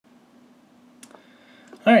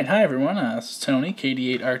Alright, hi everyone, this is Tony,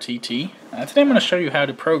 KD8RTT. Today I'm going to show you how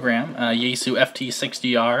to program Yaesu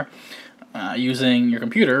FT-60R using your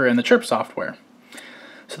computer and the Chirp software.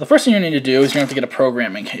 So the first thing you need to do is you have to get a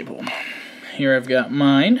programming cable. Here I've got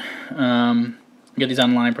mine. You get these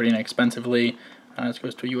online pretty inexpensively. This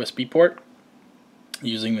goes to a USB port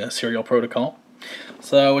using the serial protocol.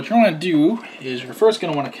 So what you want to do is you're first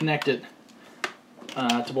going to want to connect it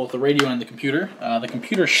to both the radio and the computer. The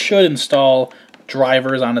computer should install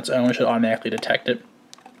drivers on its own. It should automatically detect it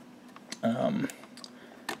and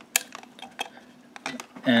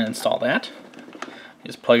install that.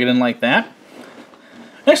 Just plug it in like that.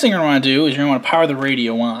 Next thing you're going to want to do is you're going to want to power the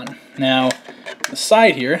radio on. Now, on the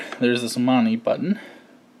side here, there's this moni button.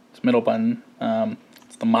 This middle button,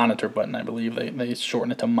 it's the monitor button, I believe. They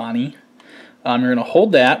shorten it to moni. You're going to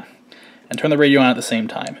hold that and turn the radio on at the same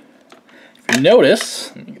time. If you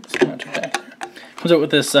notice, let me get this monitor back here. It comes out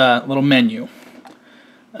with this little menu.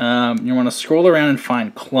 You want to scroll around and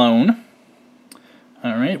find clone.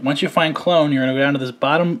 Alright, once you find clone, you're going to go down to this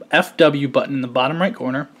bottom FW button in the bottom right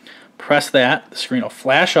corner. Press that, the screen will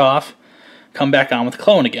flash off, come back on with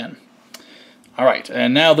clone again. Alright,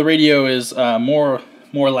 and now the radio is more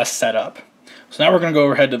or less set up. So now we're going to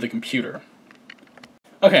go ahead to the computer.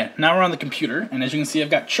 Okay, now we're on the computer, and as you can see I've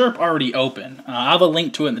got Chirp already open. I'll have a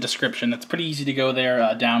link to it in the description. It's pretty easy to go there,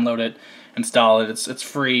 download it, install it. It's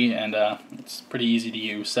free, and it's pretty easy to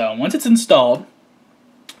use. So once it's installed,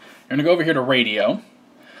 you're going to go over here to radio,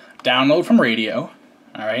 download from radio,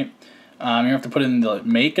 alright. You're going to have to put in the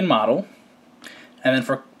make and model, and then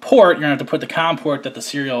for port, you're going to have to put the COM port that the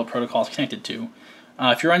serial protocol is connected to.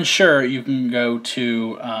 If you're unsure, you can go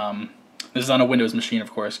to, this is on a Windows machine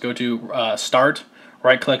of course, go to Start,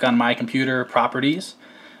 right-click on My Computer, Properties,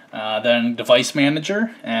 then Device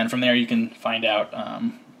Manager, and from there you can find out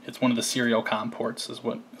it's one of the serial COM ports is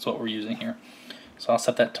what we're using here. So I'll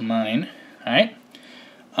set that to mine. Alright.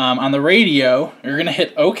 On the radio, you're going to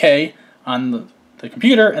hit OK on the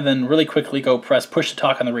computer and then really quickly go press push to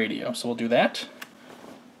talk on the radio. So we'll do that.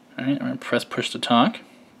 Alright, I'm going to press push to talk.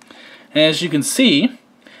 And as you can see,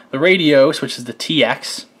 the radio switches to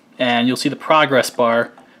TX, and you'll see the progress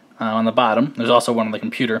bar on the bottom. There's also one on the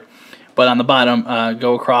computer, but on the bottom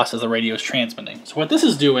go across as the radio is transmitting. So what this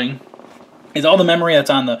is doing is all the memory that's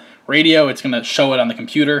on the radio, it's going to show it on the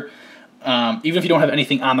computer. Even if you don't have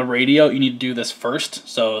anything on the radio, you need to do this first,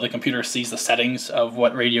 so the computer sees the settings of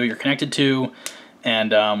what radio you're connected to,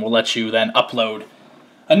 and will let you then upload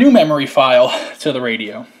a new memory file to the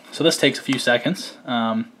radio. So this takes a few seconds,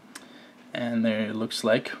 and there it looks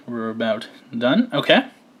like we're about done. Okay.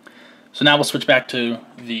 So now we'll switch back to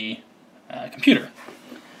the computer.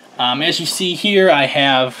 As you see here, I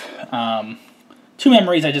have two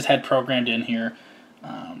memories I just had programmed in here.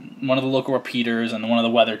 One of the local repeaters and one of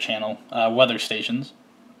the weather channel, weather stations.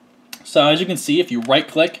 So as you can see, if you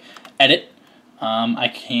right-click, edit,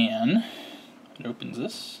 it opens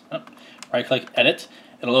this. Oh, right-click, edit.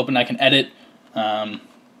 It'll open, I can edit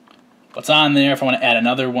what's on there. If I want to add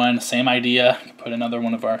another one, same idea. I can put another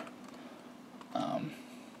one of our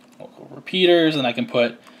local repeaters, and I can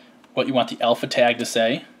put what you want the alpha tag to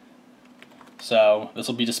say. So this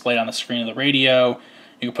will be displayed on the screen of the radio.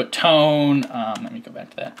 You can put tone, let me go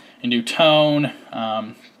back to that, and do tone,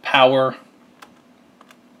 power,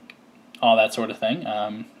 all that sort of thing.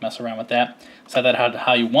 Mess around with that, set that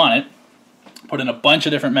how you want it, put in a bunch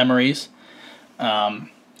of different memories,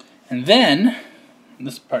 and then,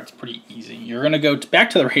 this part's pretty easy, you're going to go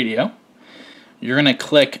back to the radio. You're going to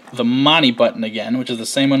click the Moni button again, which is the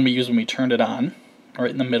same one we used when we turned it on, right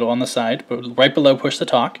in the middle on the side, but right below push to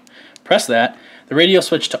talk. Press that. The radio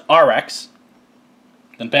switch to RX.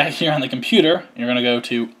 Then back here on the computer, you're going to go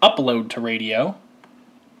to upload to radio.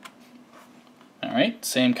 Alright,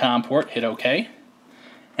 same COM port, hit OK.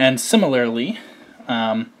 And similarly,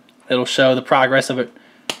 it'll show the progress of it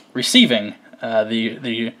receiving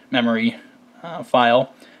the memory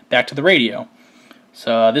file back to the radio.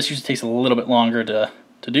 So this usually takes a little bit longer to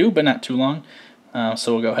do, but not too long.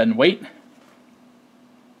 So we'll go ahead and wait.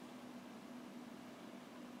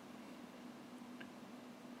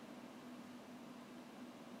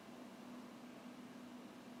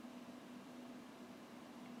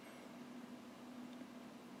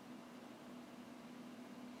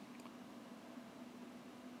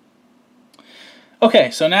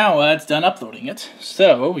 Okay, so now it's done uploading it.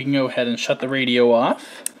 So we can go ahead and shut the radio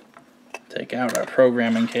off. Take out our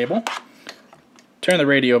programming cable. Turn the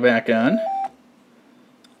radio back on.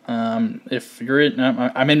 If you're in,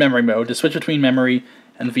 I'm in memory mode. To switch between memory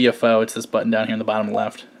and VFO, it's this button down here in the bottom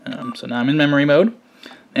left. So now I'm in memory mode.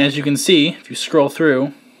 And as you can see, if you scroll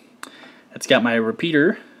through, it's got my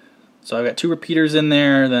repeater So I've got 2 repeaters in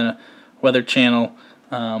there, then a weather channel,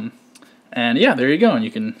 and yeah, there you go. And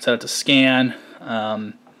you can set it to scan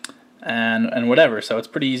and whatever. So it's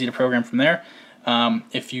pretty easy to program from there.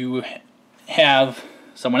 If you have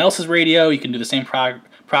someone else's radio, you can do the same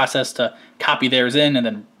process to copy theirs in and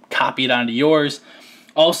then copy it onto yours.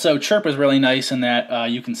 Also, Chirp is really nice in that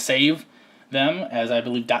you can save them as, I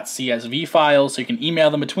believe, .csv files, so you can email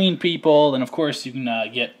them between people. And of course, you can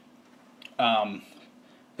get the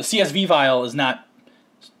CSV file is not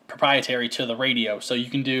proprietary to the radio, so you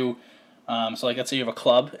can do so. Like, let's say you have a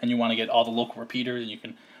club and you want to get all the local repeaters, and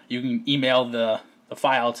you can email the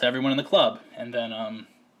file to everyone in the club, and then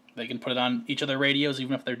they can put it on each of their radios,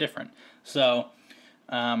 even if they're different. So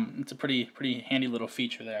it's a pretty handy little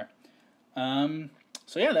feature there.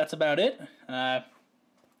 So yeah, that's about it.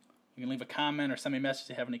 You can leave a comment or send me a message if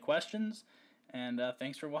you have any questions. And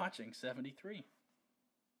thanks for watching 73.